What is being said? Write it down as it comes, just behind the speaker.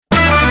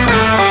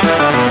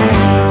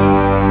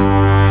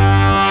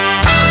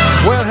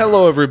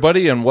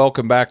everybody, and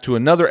welcome back to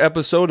another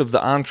episode of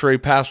the Entree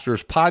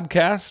Pastors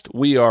Podcast.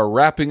 We are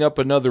wrapping up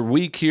another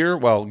week here.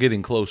 Well,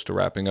 getting close to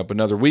wrapping up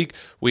another week.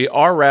 We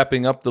are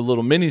wrapping up the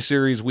little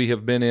mini-series we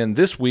have been in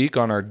this week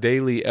on our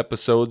daily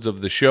episodes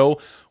of the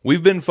show.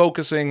 We've been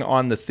focusing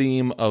on the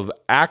theme of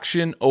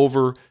action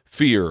over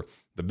fear.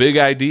 The big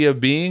idea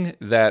being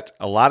that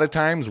a lot of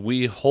times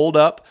we hold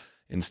up.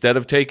 Instead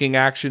of taking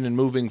action and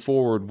moving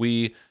forward,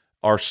 we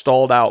are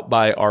stalled out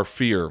by our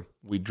fear.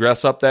 We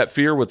dress up that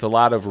fear with a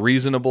lot of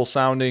reasonable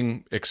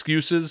sounding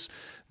excuses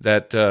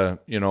that,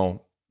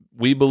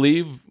 we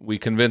believe, we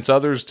convince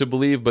others to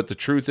believe, but the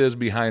truth is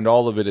behind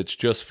all of it, it's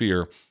just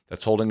fear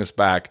that's holding us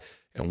back.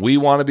 And we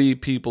want to be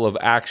people of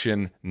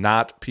action,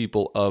 not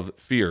people of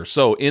fear.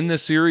 So in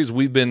this series,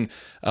 we've been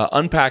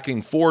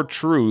unpacking 4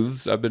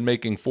 truths. I've been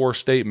making 4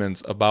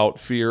 statements about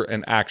fear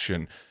and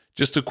action.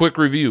 Just a quick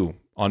review.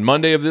 On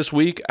Monday of this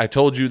week, I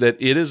told you that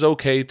it is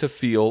okay to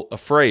feel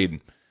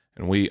afraid,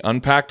 and we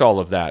unpacked all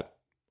of that.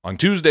 On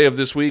Tuesday of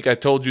this week, I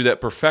told you that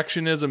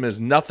perfectionism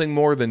is nothing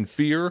more than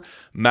fear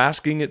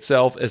masking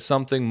itself as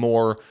something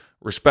more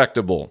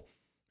respectable.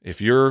 If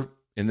you're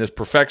in this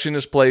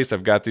perfectionist place,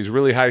 I've got these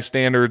really high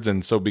standards,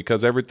 and so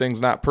because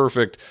everything's not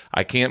perfect,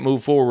 I can't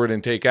move forward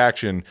and take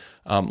action.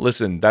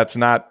 Listen, that's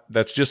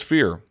just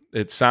fear.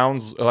 It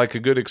sounds like a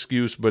good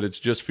excuse, but it's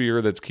just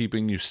fear that's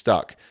keeping you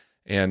stuck.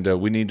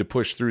 And we need to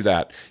push through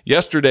that.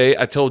 Yesterday,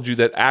 I told you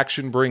that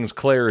action brings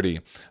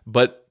clarity,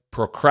 but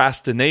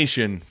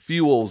procrastination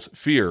fuels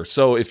fear.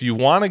 So if you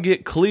want to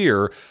get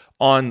clear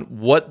on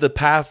what the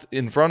path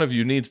in front of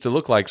you needs to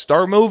look like,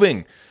 start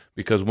moving.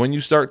 Because when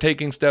you start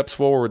taking steps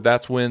forward,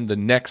 that's when the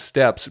next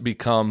steps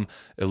become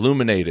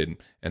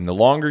illuminated. And the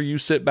longer you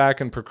sit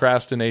back in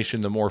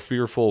procrastination, the more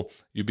fearful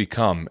you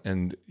become.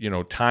 And,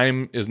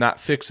 time is not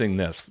fixing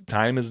this.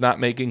 Time is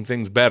not making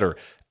things better.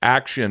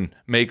 Action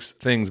makes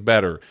things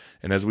better.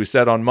 And as we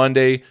said on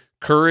Monday,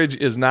 courage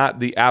is not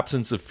the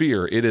absence of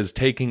fear. It is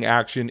taking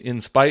action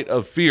in spite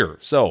of fear.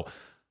 So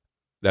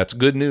that's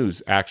good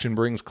news. Action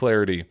brings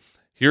clarity.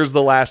 Here's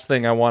the last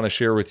thing I want to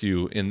share with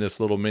you in this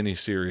little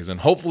mini-series. And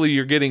hopefully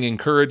you're getting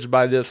encouraged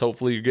by this.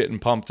 Hopefully you're getting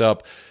pumped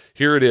up.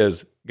 Here it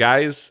is.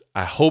 Guys,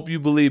 I hope you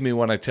believe me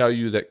when I tell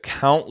you that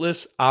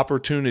countless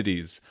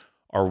opportunities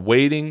are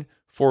waiting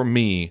for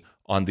me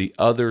on the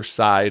other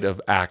side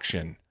of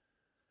action.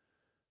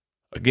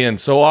 Again,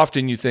 so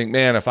often you think,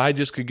 man, if I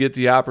just could get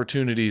the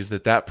opportunities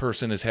that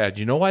person has had.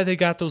 You know why they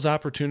got those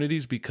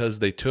opportunities? Because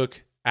they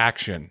took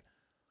action.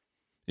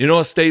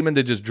 A statement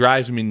that just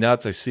drives me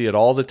nuts. I see it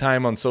all the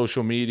time on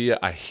social media.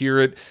 I hear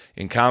it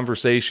in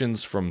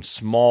conversations from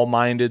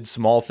small-minded,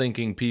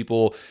 small-thinking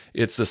people.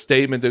 It's a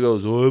statement that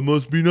goes, oh, it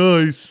must be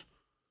nice.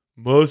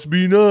 Must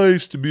be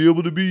nice to be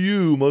able to be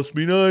you. Must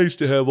be nice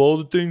to have all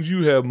the things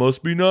you have.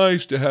 Must be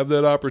nice to have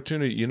that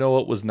opportunity. You know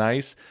what was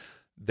nice?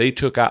 They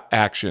took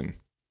action.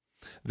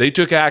 They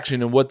took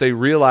action, and what they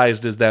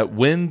realized is that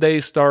when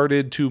they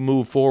started to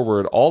move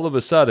forward, all of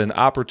a sudden,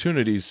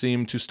 opportunities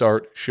seemed to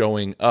start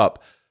showing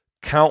up.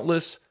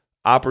 Countless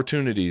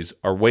opportunities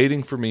are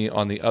waiting for me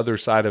on the other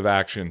side of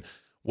action.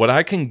 What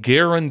I can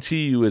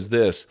guarantee you is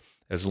this: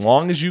 as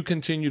long as you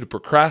continue to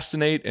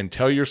procrastinate and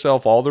tell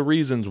yourself all the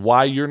reasons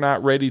why you're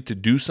not ready to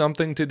do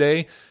something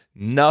today,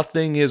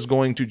 nothing is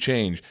going to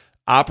change.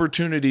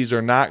 Opportunities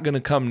are not going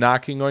to come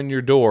knocking on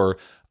your door.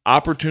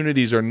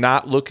 Opportunities are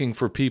not looking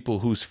for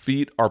people whose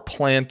feet are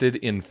planted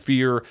in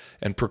fear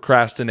and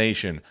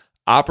procrastination.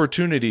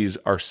 Opportunities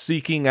are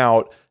seeking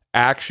out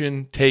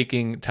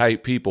action-taking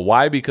type people.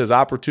 Why? Because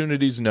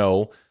opportunities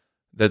know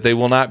that they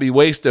will not be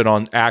wasted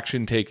on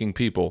action-taking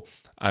people.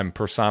 I'm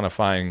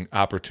personifying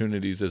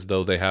opportunities as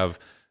though they have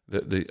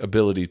the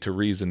ability to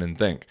reason and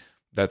think.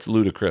 That's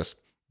ludicrous.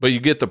 But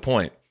you get the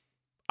point.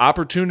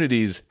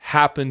 Opportunities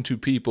happen to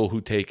people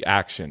who take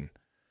action.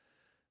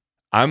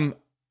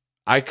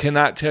 I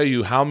cannot tell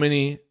you how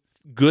many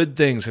good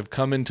things have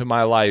come into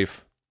my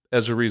life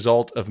as a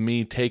result of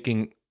me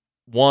taking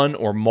one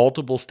or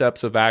multiple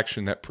steps of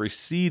action that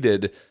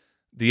preceded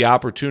the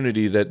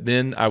opportunity that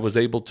then I was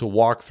able to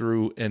walk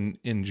through and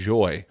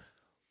enjoy.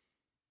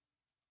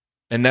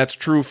 And that's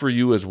true for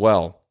you as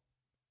well.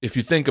 If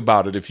you think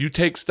about it, if you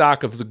take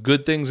stock of the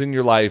good things in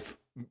your life,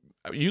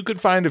 you could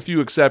find a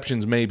few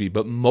exceptions maybe,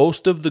 but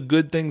most of the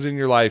good things in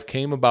your life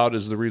came about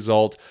as the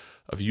result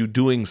of you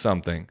doing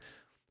something.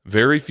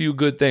 Very few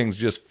good things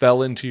just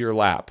fell into your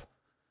lap.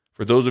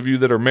 For those of you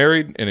that are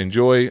married and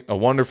enjoy a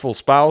wonderful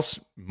spouse,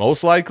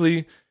 most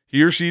likely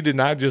he or she did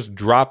not just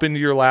drop into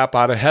your lap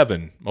out of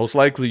heaven. Most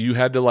likely you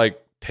had to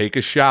take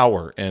a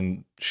shower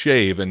and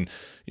shave and,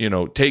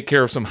 take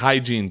care of some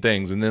hygiene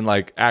things and then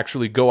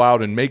actually go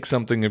out and make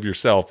something of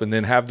yourself and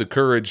then have the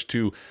courage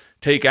to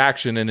take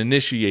action and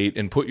initiate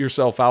and put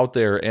yourself out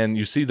there. And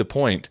you see the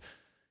point.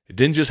 It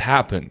didn't just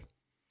happen.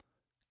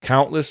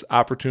 Countless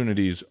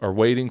opportunities are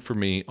waiting for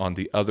me on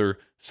the other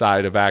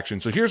side of action.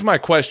 So here's my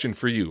question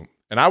for you,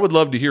 and I would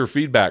love to hear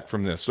feedback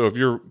from this. So if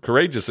you're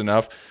courageous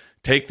enough,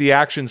 take the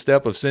action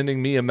step of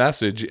sending me a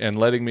message and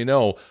letting me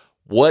know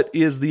what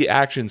is the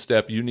action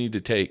step you need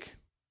to take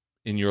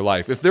in your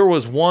life? If there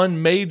was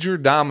one major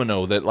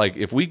domino that, like,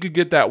 if we could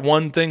get that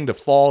one thing to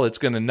fall, it's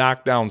going to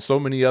knock down so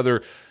many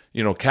other,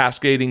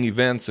 cascading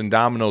events and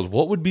dominoes,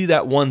 what would be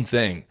that one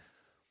thing?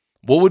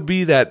 What would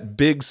be that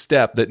big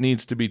step that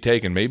needs to be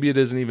taken? Maybe it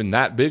isn't even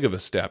that big of a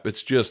step.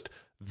 It's just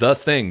the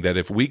thing that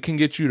if we can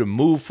get you to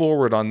move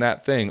forward on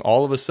that thing,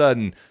 all of a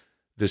sudden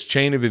this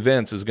chain of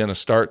events is going to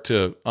start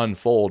to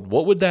unfold.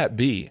 What would that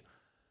be?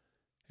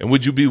 And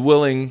would you be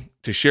willing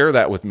to share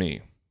that with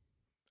me?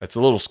 It's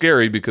a little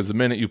scary because the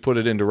minute you put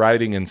it into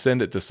writing and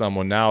send it to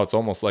someone, now it's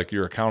almost like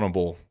you're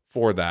accountable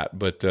for that.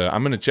 But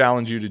I'm going to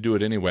challenge you to do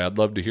it anyway. I'd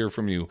love to hear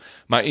from you.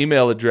 My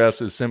email address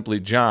is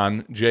simply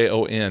John,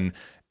 Jon,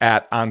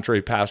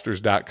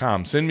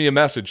 @entrepastors.com. Send me a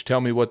message.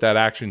 Tell me what that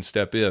action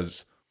step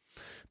is.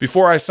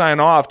 Before I sign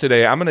off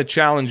today, I'm going to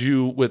challenge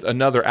you with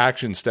another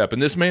action step.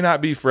 And this may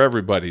not be for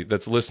everybody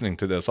that's listening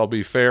to this. I'll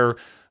be fair.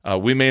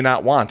 We may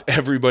not want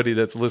everybody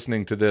that's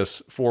listening to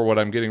this for what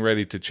I'm getting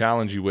ready to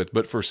challenge you with.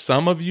 But for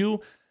some of you,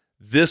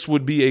 this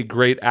would be a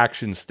great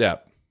action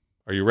step.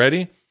 Are you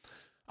ready?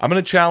 I'm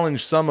going to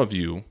challenge some of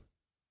you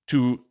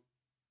to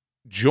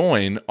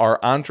join our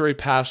Entre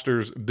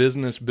Pastors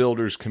Business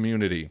Builders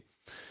community.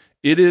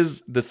 It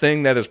is the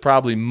thing that is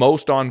probably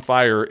most on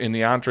fire in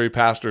the Entre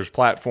Pastors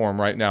platform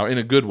right now, in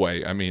a good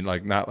way. I mean,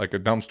 like, not like a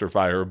dumpster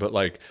fire, but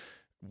like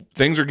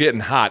things are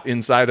getting hot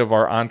inside of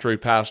our Entre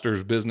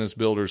Pastors Business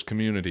Builders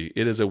community.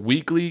 It is a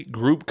weekly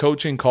group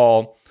coaching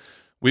call.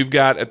 We've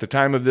got, at the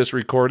time of this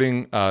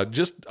recording,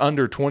 just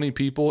under 20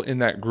 people in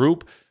that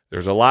group.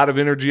 There's a lot of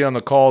energy on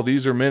the call.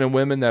 These are men and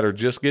women that are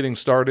just getting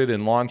started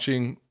and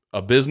launching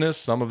a business.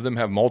 Some of them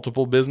have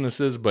multiple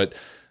businesses, but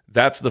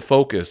that's the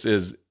focus,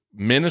 is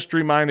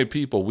ministry-minded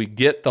people. We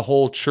get the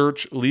whole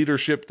church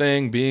leadership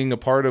thing, being a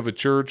part of a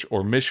church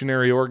or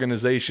missionary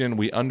organization.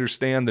 We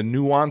understand the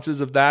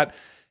nuances of that,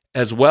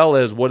 as well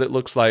as what it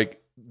looks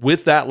like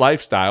with that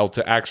lifestyle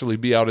to actually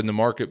be out in the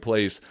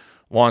marketplace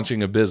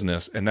launching a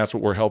business. And that's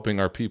what we're helping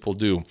our people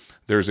do.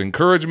 There's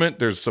encouragement,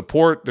 there's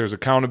support, there's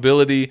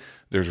accountability,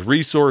 there's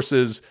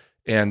resources,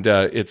 and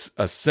it's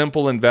a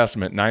simple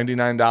investment,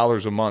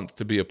 $99 a month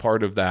to be a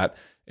part of that.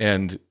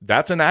 And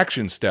that's an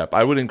action step.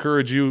 I would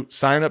encourage you,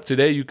 sign up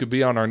today. You could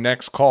be on our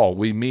next call.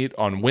 We meet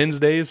on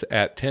Wednesdays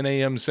at 10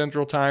 a.m.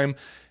 Central Time.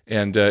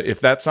 And if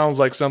that sounds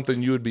like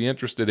something you would be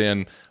interested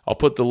in, I'll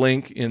put the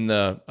link in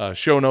the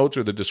show notes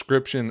or the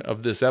description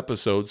of this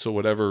episode. So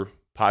whatever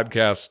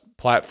podcast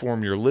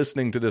platform you're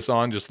listening to this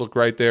on, just look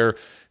right there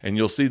and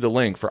you'll see the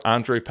link for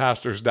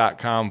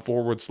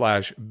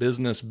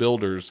entrepastors.com/business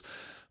builders.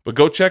 But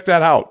go check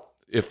that out.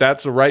 If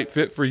that's the right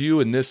fit for you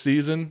in this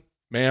season,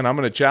 man, I'm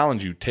going to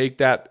challenge you. Take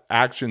that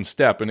action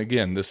step. And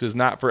again, this is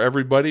not for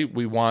everybody.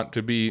 We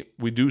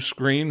do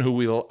screen who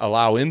we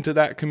allow into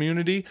that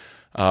community,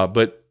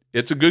 but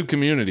it's a good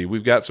community.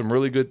 We've got some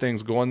really good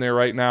things going there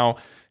right now.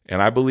 And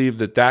I believe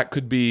that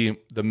could be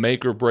the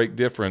make or break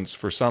difference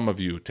for some of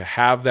you, to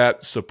have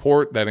that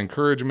support, that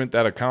encouragement,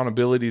 that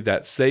accountability,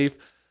 that safe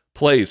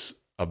place,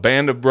 a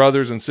band of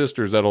brothers and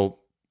sisters that'll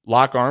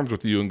lock arms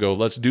with you and go,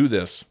 let's do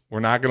this.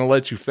 We're not going to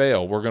let you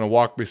fail. We're going to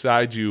walk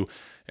beside you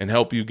and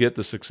help you get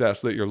the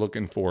success that you're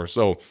looking for.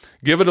 So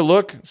give it a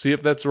look, see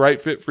if that's the right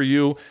fit for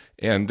you.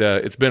 And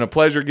it's been a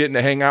pleasure getting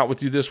to hang out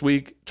with you this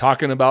week,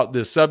 talking about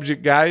this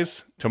subject,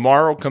 guys.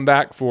 Tomorrow, come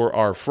back for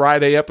our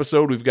Friday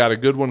episode. We've got a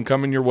good one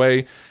coming your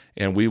way,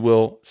 and we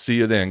will see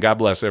you then. God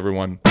bless,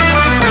 everyone.